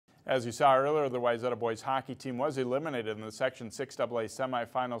As you saw earlier, the Wayzata boys hockey team was eliminated in the Section 6AA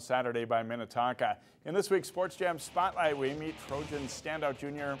semifinal Saturday by Minneapolis. In this week's Sports Jam Spotlight, we meet Trojans standout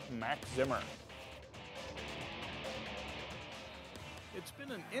junior Max Zimmer. It's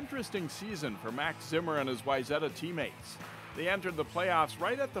been an interesting season for Max Zimmer and his Wayzata teammates. They entered the playoffs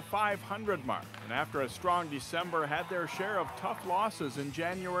right at the 500 mark, and after a strong December had their share of tough losses in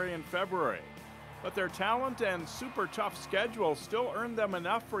January and February. But their talent and super tough schedule still earned them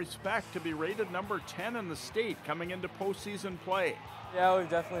enough respect to be rated number 10 in the state coming into postseason play. Yeah, we've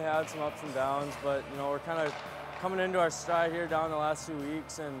definitely had some ups and downs, but we're kind of coming into our stride here down the last 2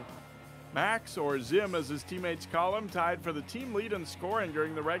 weeks. And Max, or Zim as his teammates call him, tied for the team lead in scoring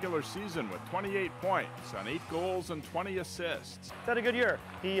during the regular season with 28 points on 8 goals and 20 assists. He's had a good year.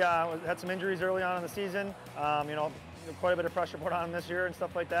 He had some injuries early on in the season. Quite a bit of pressure put on him this year and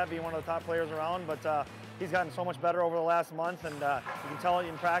stuff like that, being one of the top players around, but he's gotten so much better over the last month, and you can tell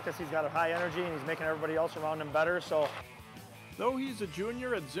in practice he's got a high energy and he's making everybody else around him better. So, though he's a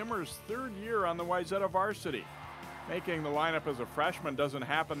junior at Zimmer's 3rd year on the Wayzata varsity, making the lineup as a freshman doesn't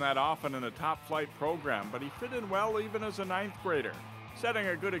happen that often in a top-flight program, but he fit in well even as a 9th grader. Setting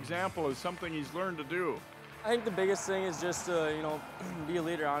a good example is something he's learned to do. I think the biggest thing is just to be a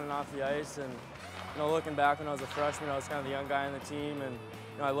leader on and off the ice. And looking back when I was a freshman, I was kind of the young guy on the team, and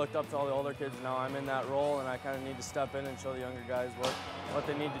I looked up to all the older kids. Now I'm in that role, and I kind of need to step in and show the younger guys what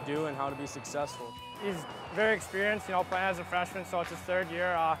they need to do and how to be successful. He's very experienced, playing as a freshman, so it's his 3rd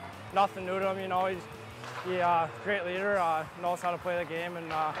year. Nothing new to him, he's a great leader, knows how to play the game,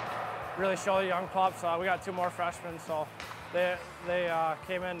 and really show the young pups. We got 2 more freshmen, so they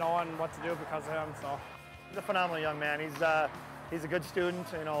came in knowing what to do because of him. So he's a phenomenal young man. He's a good student,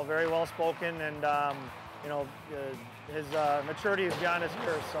 very well spoken, and his maturity is beyond his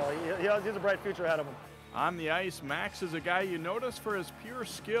years, so he has a bright future ahead of him. On the ice, Max is a guy you notice for his pure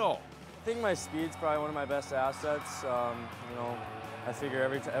skill. I think my speed's probably one of my best assets. I figure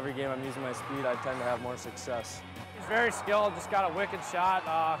every game I'm using my speed, I tend to have more success. He's very skilled, just got a wicked shot,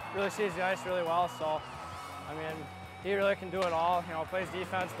 really sees the ice really well, so he really can do it all. Plays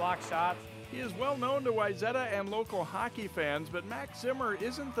defense, blocks shots. He is well known to Wayzata and local hockey fans, but Max Zimmer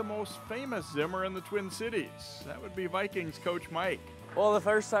isn't the most famous Zimmer in the Twin Cities. That would be Vikings coach Mike. Well, the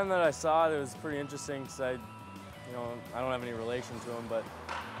first time that I saw it, it was pretty interesting because I don't have any relation to him, but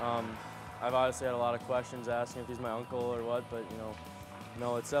I've obviously had a lot of questions asking if he's my uncle or what, but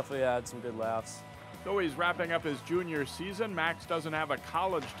no, it's definitely had some good laughs. Though he's wrapping up his junior season, Max doesn't have a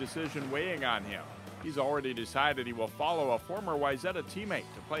college decision weighing on him. He's already decided he will follow a former Wayzata teammate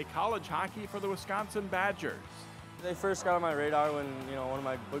to play college hockey for the Wisconsin Badgers. They first got on my radar when one of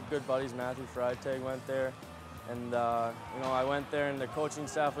my good buddies, Matthew Freitag, went there, and I went there, and the coaching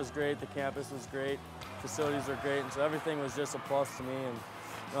staff was great, the campus was great, facilities were great, and so everything was just a plus to me, and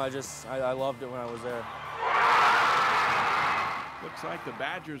I loved it when I was there. Looks like the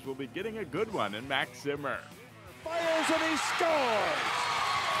Badgers will be getting a good one in Max Zimmer. Fires and he scores!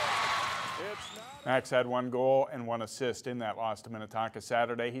 Max had 1 goal and 1 assist in that loss to Minneapolis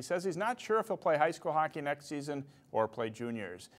Saturday. He says he's not sure if he'll play high school hockey next season or play juniors.